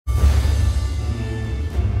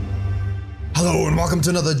Hello and welcome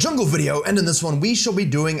to another jungle video, and in this one we shall be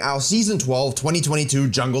doing our Season 12 2022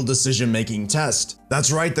 Jungle Decision Making Test.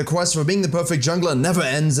 That's right, the quest for being the perfect jungler never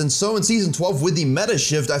ends, and so in Season 12 with the meta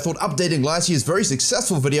shift, I thought updating last year's very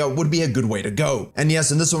successful video would be a good way to go. And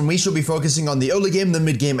yes, in this one we shall be focusing on the early game, the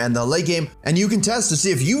mid game, and the late game, and you can test to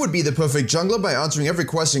see if you would be the perfect jungler by answering every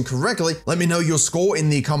question correctly. Let me know your score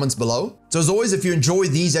in the comments below. So as always, if you enjoy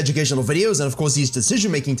these educational videos and of course these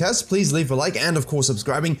decision-making tests, please leave a like and of course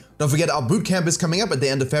subscribing. Don't forget our bootcamp is coming up at the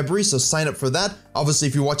end of February, so sign up for that. Obviously,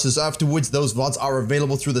 if you watch this afterwards, those VODs are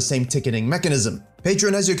available through the same ticketing mechanism.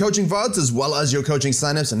 Patreon has your coaching VODs as well as your coaching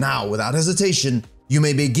signups, and now, without hesitation, you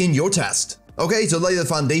may begin your test. Okay, to lay the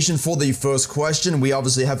foundation for the first question, we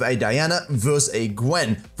obviously have a Diana versus a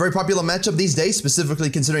Gwen. Very popular matchup these days, specifically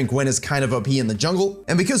considering Gwen is kind of OP in the jungle.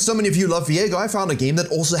 And because so many of you love Viego, I found a game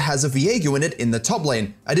that also has a Viego in it in the top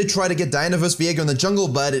lane. I did try to get Diana versus Viego in the jungle,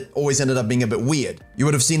 but it always ended up being a bit weird. You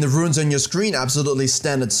would have seen the runes on your screen, absolutely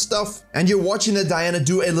standard stuff, and you're watching the Diana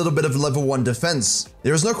do a little bit of level 1 defense.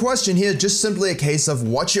 There is no question here, just simply a case of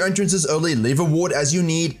watch your entrances early, leave a ward as you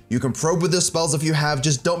need, you can probe with your spells if you have,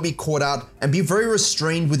 just don't be caught out, and be very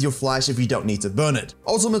restrained with your flash if you don't need to burn it.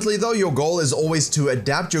 Ultimately though, your goal is always to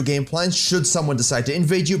adapt your game plan should someone decide to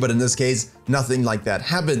invade you, but in this case, nothing like that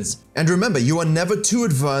happens. And remember, you are never too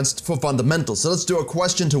advanced for fundamentals, so let's do a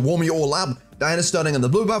question to warm you all up. Diana starting on the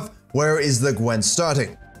blue buff, where is the Gwen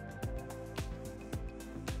starting?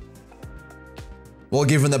 Well,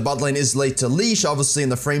 given that bot lane is late to leash, obviously in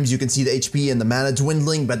the frames you can see the HP and the mana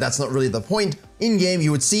dwindling, but that's not really the point. In game,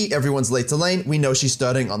 you would see everyone's late to lane, we know she's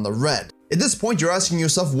starting on the red. At this point, you're asking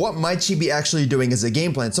yourself, what might she be actually doing as a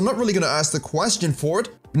game plan? So I'm not really going to ask the question for it.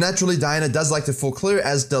 Naturally, Diana does like to full clear,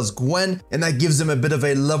 as does Gwen, and that gives them a bit of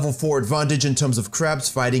a level 4 advantage in terms of crabs,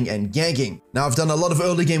 fighting, and ganking. Now, I've done a lot of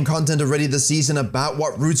early game content already this season about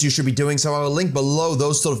what routes you should be doing, so I will link below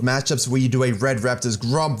those sort of matchups where you do a red Raptors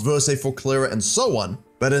Gromp versus a full clearer and so on.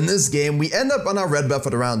 But in this game, we end up on our red buff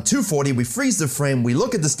at around 240, we freeze the frame, we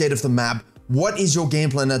look at the state of the map. What is your game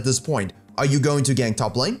plan at this point? Are you going to gank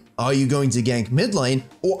top lane? Are you going to gank mid lane?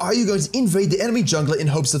 Or are you going to invade the enemy jungler in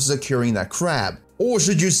hopes of securing that crab? Or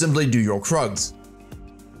should you simply do your Krugs?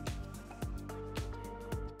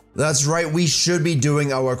 That's right, we should be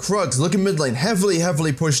doing our Krugs. Look at mid lane,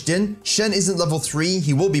 heavily pushed in. Shen isn't level 3,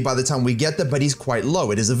 he will be by the time we get there, but he's quite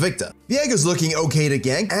low, it is a Victor. Viego's looking okay to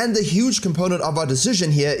gank, and the huge component of our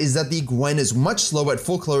decision here is that the Gwen is much slower at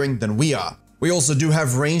full clearing than we are. We also do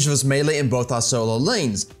have range versus melee in both our solo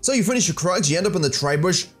lanes. So you finish your Krugs, you end up in the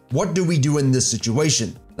tri-bush. What do we do in this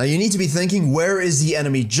situation? Now you need to be thinking, where is the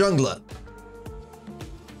enemy jungler?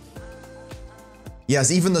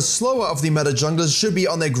 Yes, even the slower of the meta junglers should be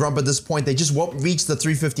on their Grump at this point. They just won't reach the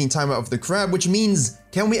 315 timer of the crab, which means,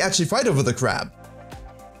 can we actually fight over the crab?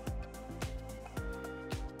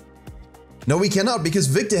 No, we cannot, because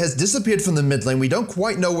Victor has disappeared from the mid lane. We don't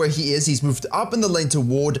quite know where he is. He's moved up in the lane to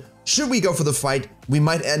ward. Should we go for the fight, we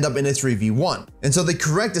might end up in a 3v1. And so the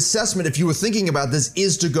correct assessment, if you were thinking about this,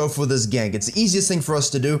 is to go for this gank. It's the easiest thing for us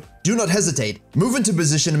to do. Do not hesitate. Move into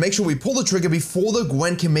position and make sure we pull the trigger before the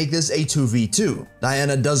Gwen can make this a 2v2.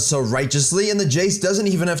 Diana does so righteously, and the Jace doesn't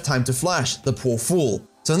even have time to flash, the poor fool.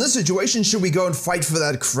 So in this situation, should we go and fight for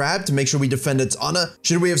that crab to make sure we defend its honor?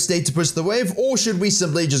 Should we have stayed to push the wave, or should we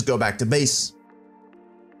simply just go back to base?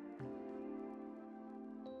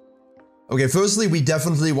 Okay, firstly, we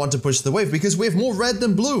definitely want to push the wave because we have more red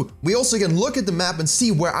than blue. We also can look at the map and see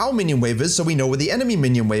where our minion wave is so we know where the enemy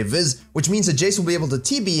minion wave is, which means that Jace will be able to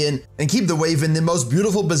TP in and keep the wave in the most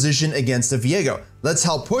beautiful position against the Viego. Let's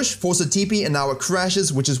help push, force a TP, and now it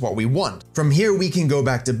crashes, which is what we want. From here, we can go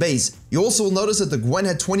back to base. You also will notice that the Gwen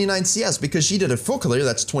had 29 CS because she did a full clear,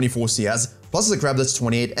 that's 24 CS, plus the crab, that's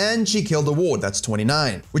 28, and she killed the ward, that's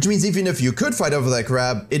 29. Which means even if you could fight over that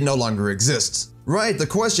crab, it no longer exists. Right, the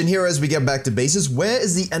question here as we get back to base is, where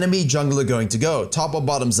is the enemy jungler going to go, top or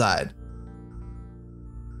bottom side?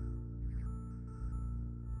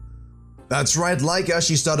 That's right, like us,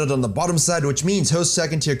 she started on the bottom side, which means her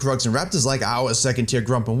second tier Krugs and Raptors, like our second tier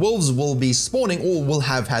Grump and Wolves, will be spawning or will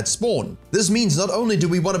have had spawn. This means not only do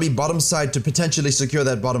we want to be bottom side to potentially secure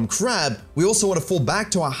that bottom crab, we also want to fall back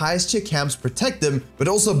to our highest tier camps, protect them, but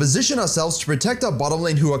also position ourselves to protect our bottom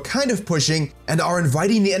lane who are kind of pushing and are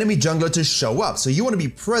inviting the enemy jungler to show up. So you want to be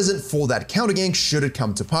present for that counter gank should it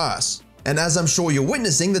come to pass. And as I'm sure you're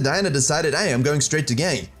witnessing, the Diana decided, hey, I'm going straight to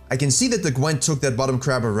gank. I can see that the Gwen took that bottom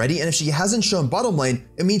crab already, and if she hasn't shown bottom lane,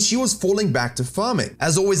 it means she was falling back to farming.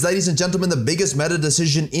 As always, ladies and gentlemen, the biggest meta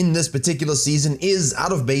decision in this particular season is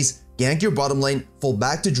out of base, gank your bottom lane, fall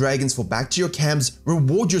back to dragons, fall back to your camps,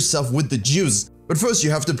 reward yourself with the juice. But first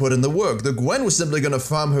you have to put in the work. The Gwen was simply going to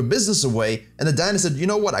farm her business away, and the Diana said, you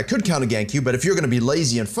know what, I could counter gank you, but if you're going to be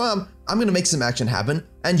lazy and farm, I'm going to make some action happen,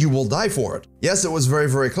 and you will die for it. Yes, it was very,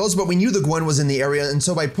 very close, but we knew the Gwen was in the area, and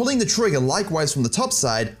so by pulling the trigger likewise from the top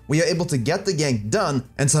side, we are able to get the gank done,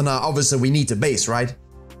 and so now obviously we need to base, right?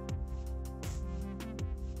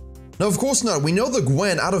 Now, of course not. We know the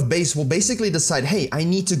Gwen out of base will basically decide, hey, I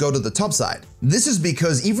need to go to the top side. This is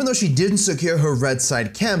because even though she didn't secure her red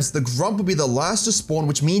side camps, the Grump will be the last to spawn,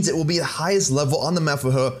 which means it will be the highest level on the map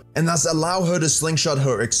for her, and thus allow her to slingshot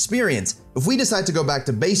her experience. If we decide to go back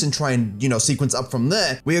to base and try and, sequence up from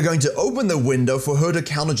there, we are going to open the window for her to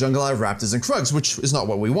counter jungle our Raptors and Krugs, which is not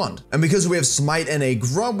what we want. And because we have Smite and a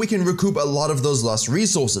Grump, we can recoup a lot of those lost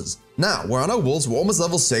resources. Now, we're on our wolves, we're almost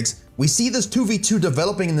level 6, we see this 2v2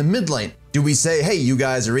 developing in the mid lane. Do we say, hey, you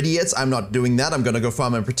guys are idiots, I'm not doing that, I'm gonna go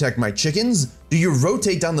farm and protect my chickens? Do you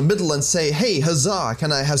rotate down the middle and say, hey, huzzah,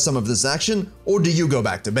 can I have some of this action? Or do you go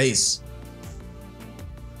back to base?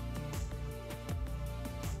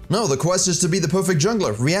 No, the quest is to be the perfect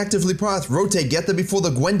jungler. Reactively path, rotate, get there before the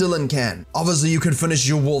Gwendolyn can. Obviously, you can finish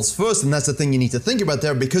your wolves first, and that's the thing you need to think about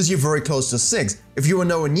there because you're very close to 6. If you were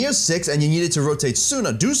nowhere near 6 and you needed to rotate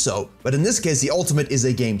sooner, do so, but in this case, the ultimate is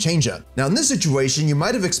a game changer. Now, in this situation, you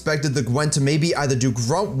might have expected the Gwen to maybe either do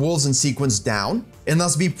Grump wolves in sequence down, and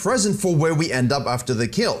thus be present for where we end up after the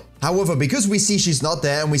kill. However, because we see she's not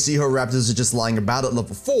there and we see her Raptors are just lying about at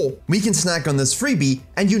level 4, we can snack on this freebie,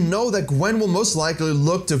 and you know that Gwen will most likely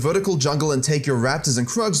look to vertical jungle and take your Raptors and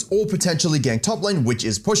Krugs, or potentially gank top lane, which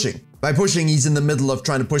is pushing. By pushing, he's in the middle of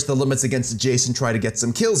trying to push the limits against Jason, try to get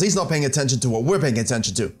some kills. He's not paying attention to what we're paying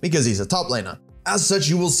attention to, because he's a top laner. As such,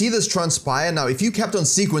 you will see this transpire. Now, if you kept on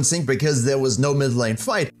sequencing because there was no mid lane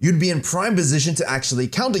fight, you'd be in prime position to actually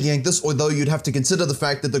counter gank this, although you'd have to consider the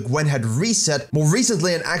fact that the Gwen had reset more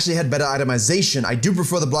recently and actually had better itemization. I do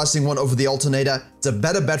prefer the blasting one over the alternator. It's a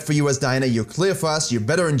better bet for you as Diana. You're clear fast, you're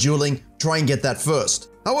better in dueling. Try and get that first.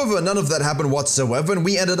 However, none of that happened whatsoever, and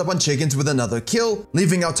we ended up on chickens with another kill,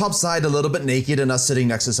 leaving our top side a little bit naked and us sitting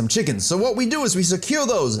next to some chickens. So what we do is we secure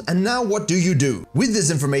those, and now what do you do? With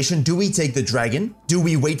this information, do we take the dragon? Do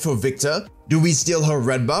we wait for Victor? Do we steal her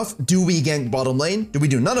red buff? Do we gank bottom lane? Do we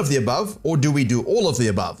do none of the above? Or do we do all of the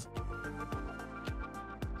above?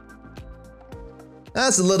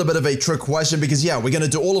 That's a little bit of a trick question because yeah, we're gonna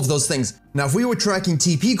do all of those things. Now, if we were tracking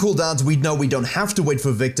TP cooldowns, we'd know we don't have to wait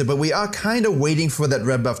for Victor, but we are kind of waiting for that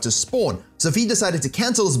red buff to spawn. So if he decided to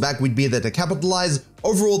cancel his back, we'd be there to capitalize.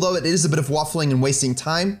 Overall though, it is a bit of waffling and wasting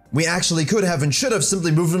time. We actually could have and should have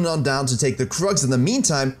simply moved on down to take the Krugs in the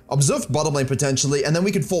meantime, observed bottom lane potentially, and then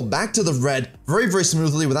we could fall back to the red very, very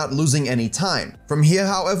smoothly without losing any time. From here,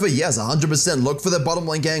 however, yes, 100% look for the bottom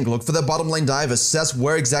lane gank, look for the bottom lane dive, assess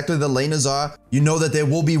where exactly the laners are. You know that there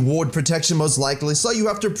will be ward protection most likely, so you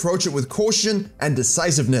have to approach it with caution and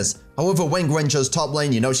decisiveness. However, when Gwen chose top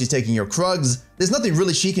lane, you know she's taking your Krugs. There's nothing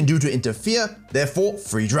really she can do to interfere, therefore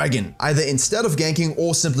free dragon, either instead of ganking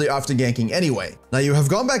or simply after ganking anyway. Now you have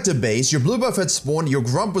gone back to base, your blue buff had spawned, your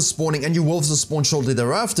Grump was spawning, and your wolves will spawn shortly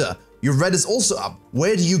thereafter. Your red is also up.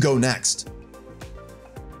 Where do you go next?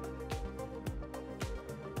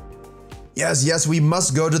 Yes, we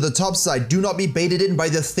must go to the top side. Do not be baited in by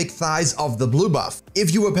the thick thighs of the blue buff.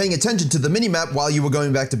 If you were paying attention to the minimap while you were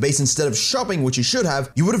going back to base instead of shopping, which you should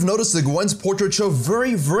have, you would have noticed the Gwen's portrait show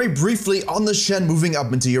very, very briefly on the Shen moving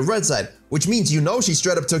up into your red side, which means you know she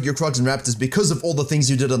straight up took your Krugs and Raptors because of all the things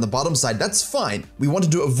you did on the bottom side. That's fine. We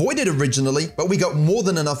wanted to avoid it originally, but we got more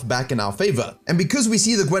than enough back in our favor. And because we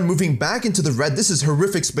see the Gwen moving back into the red, this is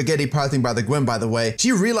horrific spaghetti pathing by the Gwen, by the way.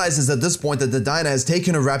 She realizes at this point that the Diana has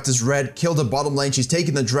taken her Raptors red, killed her bottom lane, she's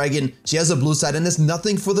taken the dragon, she has a blue side, and there's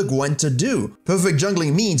nothing for the Gwen to do. Perfect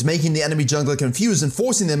jungling means making the enemy jungler confused and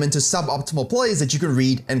forcing them into suboptimal plays that you can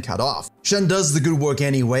read and cut off. Shen does the good work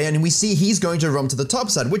anyway, and we see he's going to roam to the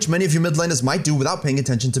top side, which many of you mid laners might do without paying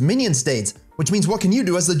attention to minion states, which means what can you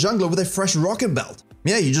do as the jungler with a fresh rocket belt?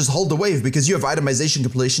 Yeah, you just hold the wave because you have itemization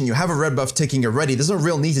completion, you have a red buff ticking already, there's no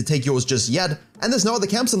real need to take yours just yet, and there's no other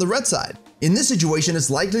camps on the red side. In this situation, it's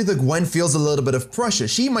likely the Gwen feels a little bit of pressure.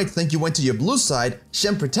 She might think you went to your blue side,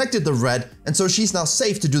 Shen protected the red, and so she's now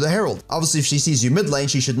safe to do the herald. Obviously, if she sees you mid lane,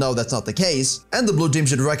 she should know that's not the case. And the blue team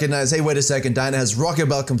should recognize, hey, wait a second, Diana has rocket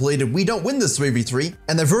belt completed, we don't win this 3v3.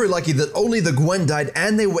 And they're very lucky that only the Gwen died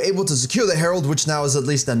and they were able to secure the herald, which now is at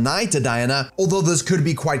least a 9 to Diana, although this could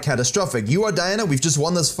be quite catastrophic. You are Diana, we've just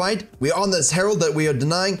won this fight, we're on this herald that we are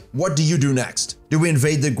denying, what do you do next? Do we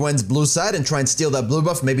invade the Gwen's blue side and try and steal that blue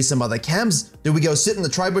buff, maybe some other camps? Do we go sit in the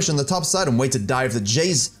tribush on the top side and wait to dive the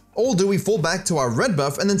Jace? Or do we fall back to our red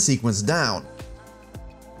buff and then sequence down?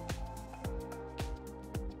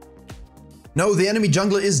 No, the enemy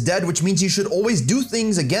jungler is dead, which means you should always do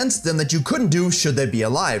things against them that you couldn't do should they be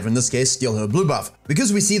alive, in this case steal her blue buff.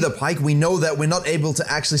 Because we see the Pyke, we know that we're not able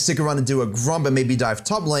to actually stick around and do a Grump and maybe dive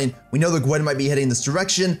top lane. We know the Gwen might be heading this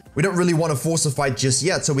direction. We don't really want to force a fight just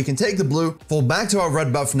yet, so we can take the blue, fall back to our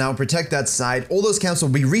red buff now, protect that side. All those camps will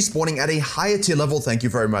be respawning at a higher tier level, thank you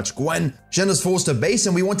very much Gwen. Shen is forced to base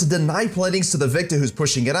and we want to deny platings to the Victor who's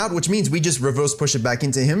pushing it out, which means we just reverse push it back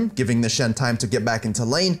into him, giving the Shen time to get back into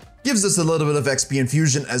lane. Gives us a little bit of XP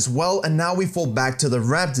infusion as well, and now we fall back to the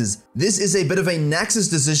Raptors. This is a bit of a Nexus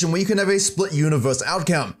decision where you can have a split universe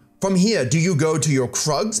outcome. From here, do you go to your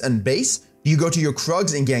Krugs and base? Do you go to your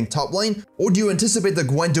Krugs and gank top lane? Or do you anticipate the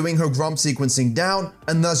Gwen doing her Grump sequencing down,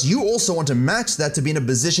 and thus you also want to match that to be in a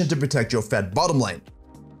position to protect your fed bottom lane?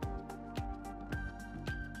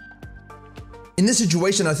 In this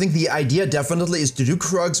situation, I think the idea definitely is to do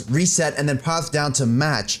Krugs, reset, and then path down to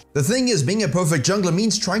match. The thing is, being a perfect jungler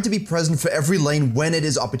means trying to be present for every lane when it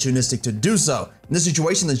is opportunistic to do so. In this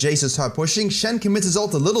situation, the Jace is hard pushing, Shen commits his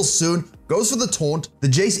ult a little soon, goes for the taunt. The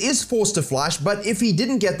Jace is forced to flash, but if he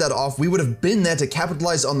didn't get that off, we would have been there to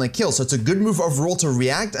capitalize on the kill, so it's a good move overall to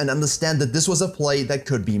react and understand that this was a play that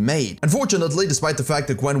could be made. Unfortunately, despite the fact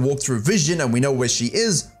that Gwen walked through vision and we know where she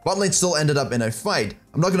is, bot lane still ended up in a fight.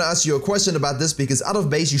 I'm not going to ask you a question about this because out of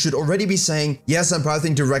base you should already be saying, yes, I'm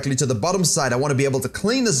pathing directly to the bottom side, I want to be able to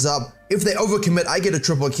clean this up. If they overcommit, I get a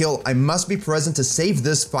triple kill, I must be present to save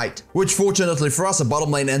this fight. Which fortunately for us, a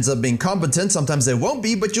bottom lane ends up being competent, sometimes they won't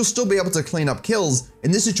be, but you'll still be able to clean up kills.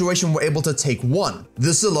 In this situation, we're able to take one.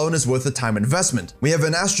 This alone is worth the time investment. We have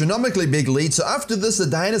an astronomically big lead, so after this, the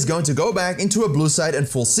Diana is going to go back into a blue side and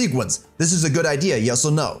full sequence. This is a good idea, yes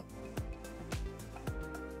or no?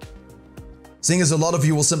 Seeing as a lot of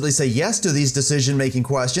you will simply say yes to these decision-making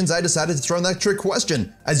questions, I decided to throw in that trick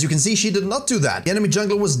question. As you can see, she did not do that. The enemy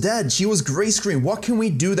jungler was dead, she was gray screen. What can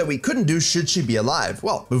we do that we couldn't do should she be alive?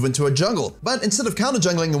 Well, move into a jungle. But instead of counter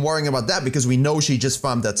jungling and worrying about that because we know she just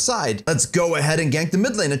farmed that side, let's go ahead and gank the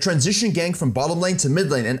mid lane, a transition gank from bottom lane to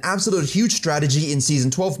mid lane, an absolute huge strategy in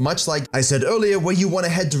Season 12, much like I said earlier, where you want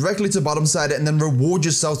to head directly to bottom side and then reward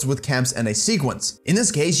yourselves with camps and a sequence. In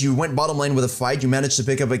this case, you went bottom lane with a fight, you managed to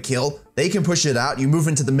pick up a kill, they can push it out, you move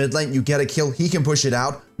into the mid lane, you get a kill, he can push it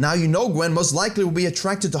out. Now you know Gwen most likely will be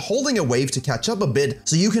attracted to holding a wave to catch up a bit,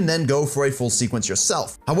 so you can then go for a full sequence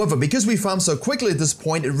yourself. However, because we farm so quickly at this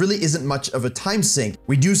point, it really isn't much of a time sink.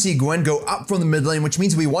 We do see Gwen go up from the mid lane, which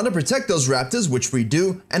means we want to protect those Raptors, which we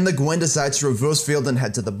do, and the Gwen decides to reverse field and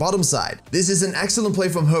head to the bottom side. This is an excellent play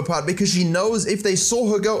from her part because she knows if they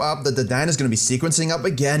saw her go up that the Diana is going to be sequencing up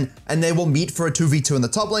again, and they will meet for a 2v2 in the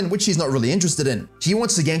top lane, which she's not really interested in. She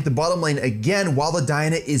wants to gank the bottom lane again while the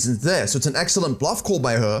Diana isn't there, so it's an excellent bluff call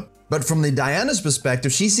by her. But from the Diana's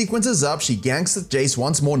perspective, she sequences up, she ganks the Jace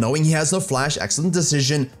once more knowing he has no flash, excellent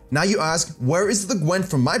decision. Now you ask, where is the Gwen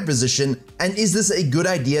from my position, and is this a good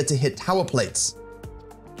idea to hit tower plates?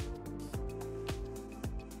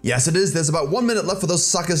 Yes, it is. There's about 1 minute left for those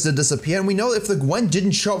suckers to disappear, and we know if the Gwen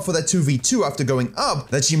didn't show up for that 2v2 after going up,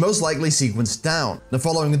 that she most likely sequenced down. Now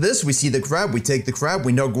following this, we see the crab, we take the crab,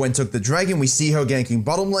 we know Gwen took the dragon, we see her ganking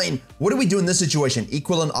bottom lane. What do we do in this situation?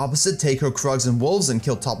 Equal and opposite, take her Krugs and Wolves and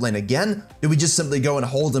kill top lane again? Do we just simply go and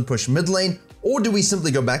hold and push mid lane? Or do we simply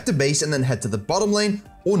go back to base and then head to the bottom lane?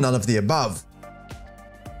 Or none of the above?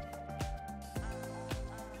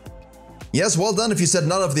 Yes, well done if you said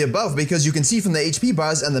none of the above, because you can see from the HP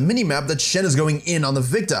bars and the minimap that Shen is going in on the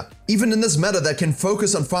Victor. Even in this meta that can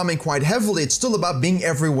focus on farming quite heavily, it's still about being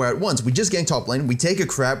everywhere at once. We just gank top lane, we take a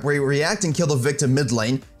crab, we react and kill the Victor mid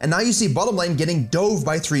lane, and now you see bottom lane getting dove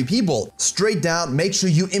by 3 people. Straight down, make sure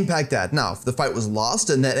you impact that. Now, if the fight was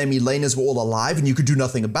lost and that enemy laners were all alive and you could do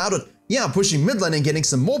nothing about it, yeah, pushing mid lane and getting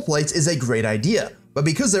some more plates is a great idea. But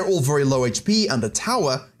because they're all very low HP under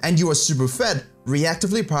tower, and you are super fed,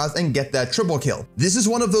 reactively path and get that triple kill. This is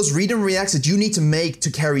one of those read and reacts that you need to make to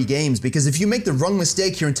carry games, because if you make the wrong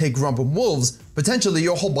mistake here and take Grump and Wolves, potentially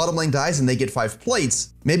your whole bottom lane dies and they get 5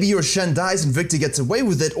 plates. Maybe your Shen dies and Victor gets away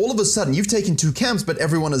with it, all of a sudden you've taken 2 camps but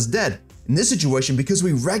everyone is dead. In this situation, because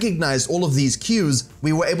we recognized all of these cues,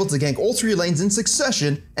 we were able to gank all 3 lanes in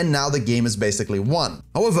succession, and now the game is basically won.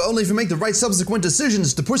 However, only if we make the right subsequent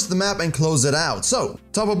decisions to push the map and close it out. So,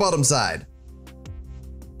 top or bottom side?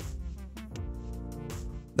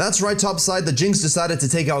 That's right, top side, the Jinx decided to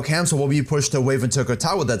take out camp, so while we pushed her wave and took her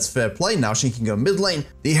tower, that's fair play. Now she can go mid lane.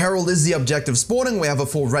 The Herald is the objective spawning, we have a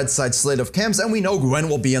full red side slate of camps, and we know Gwen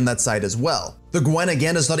will be on that side as well. The Gwen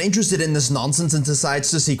again is not interested in this nonsense and decides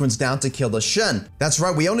to sequence down to kill the Shen. That's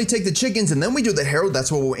right, we only take the chickens and then we do the Herald.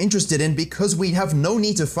 That's what we're interested in because we have no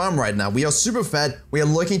need to farm right now. We are super fed, we are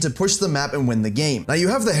looking to push the map and win the game. Now you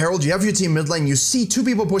have the Herald, you have your team mid lane, you see two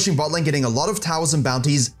people pushing bot lane getting a lot of towers and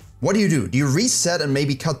bounties. What do? Do you reset and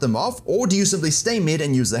maybe cut them off, or do you simply stay mid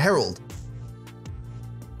and use the Herald?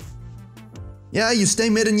 Yeah, you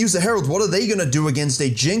stay mid and use the Herald. What are they gonna do against a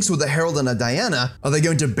Jinx with a Herald and a Diana? Are they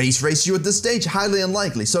going to base race you at this stage? Highly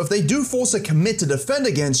unlikely. So if they do force a commit to defend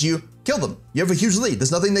against you, kill them. You have a huge lead.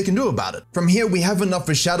 There's nothing they can do about it. From here, we have enough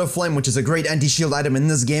for Shadow Flame, which is a great anti-shield item in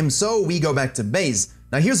this game, so we go back to base.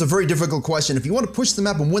 Now here's a very difficult question. If you want to push the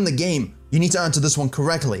map and win the game, you need to answer this one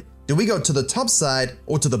correctly. Do we go to the top side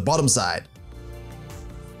or to the bottom side?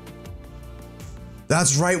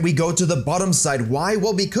 That's right, we go to the bottom side. Why?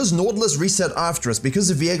 Well, because Nautilus reset after us, because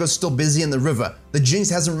Viego's still busy in the river. The Jinx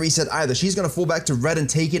hasn't reset either. She's gonna fall back to red and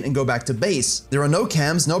take it and go back to base. There are no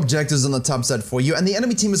cams, no objectives on the top side for you, and the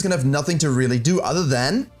enemy team is gonna have nothing to really do other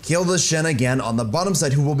than kill the Shen again on the bottom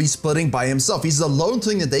side, who will be splitting by himself. He's the lone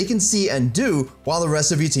thing that they can see and do while the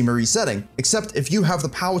rest of your team are resetting. Except if you have the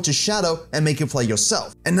power to shadow and make it play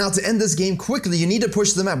yourself. And now to end this game quickly, you need to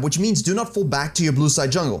push the map, which means do not fall back to your blue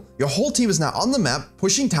side jungle. Your whole team is now on the map,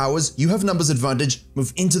 pushing towers, you have numbers advantage,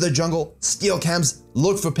 move into the jungle, steal camps,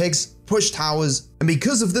 look for picks, push towers, and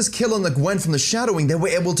because of this kill on the Gwen from the shadowing, they were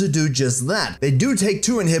able to do just that. They do take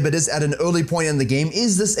 2 inhibitors at an early point in the game.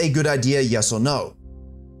 Is this a good idea, yes or no?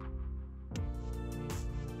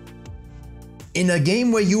 In a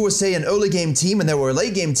game where you were, say, an early game team and they were a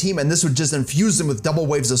late game team and this would just infuse them with double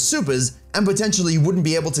waves of supers, and potentially you wouldn't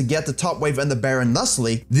be able to get the top wave and the Baron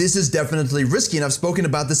thusly, this is definitely risky, and I've spoken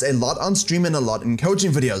about this a lot on stream and a lot in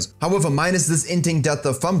coaching videos. However, minus this inting death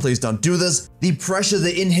of fun, please don't do this. The pressure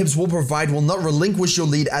the inhibs will provide will not relinquish your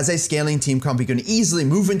lead as a scaling team comp. You can easily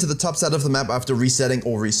move into the top side of the map after resetting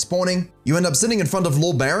or respawning. You end up sitting in front of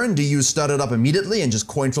Lord Baron. Do you start it up immediately and just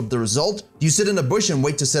coin flip the result? Do you sit in a bush and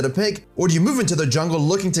wait to set a pick? Or do you move into the jungle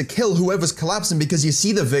looking to kill whoever's collapsing because you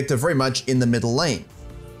see the Victor very much in the middle lane?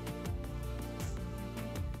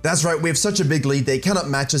 That's right, we have such a big lead, they cannot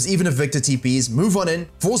match us even if Victor TPs. Move on in,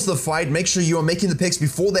 force the fight, make sure you are making the picks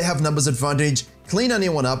before they have numbers advantage, clean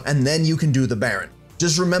anyone up, and then you can do the Baron.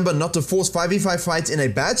 Just remember not to force 5v5 fights in a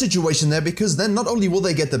bad situation there, because then not only will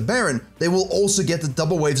they get the Baron, they will also get the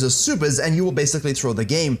double waves of supers and you will basically throw the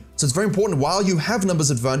game. So it's very important while you have numbers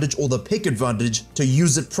advantage or the pick advantage to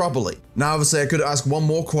use it properly. Now obviously I could ask one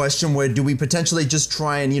more question, where do we potentially just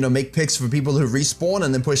try and make picks for people who respawn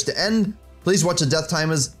and then push to end? Please watch the death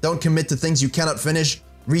timers, don't commit to things you cannot finish,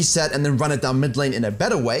 reset and then run it down mid lane in a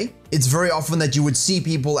better way. It's very often that you would see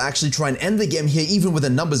people actually try and end the game here even with a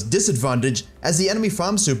numbers disadvantage, as the enemy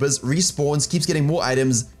farm supers, respawns, keeps getting more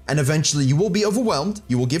items, and eventually you will be overwhelmed,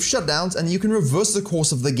 you will give shutdowns, and you can reverse the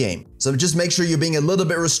course of the game. So just make sure you're being a little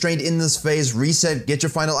bit restrained in this phase, reset, get your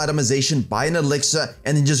final itemization, buy an elixir,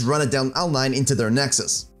 and then just run it down L9 into their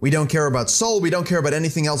nexus. We don't care about soul, we don't care about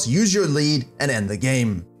anything else, use your lead and end the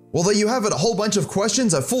game. Well, there you have it, a whole bunch of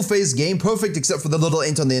questions, a full phase game, perfect except for the little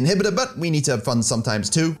int on the inhibitor, but we need to have fun sometimes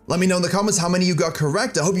too. Let me know in the comments how many you got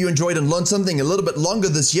correct. I hope you enjoyed and learned something a little bit longer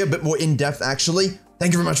this year, a bit more in-depth actually.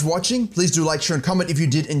 Thank you very much for watching. Please do like, share, and comment if you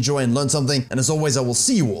did enjoy and learn something, and as always, I will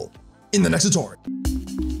see you all in the next tutorial.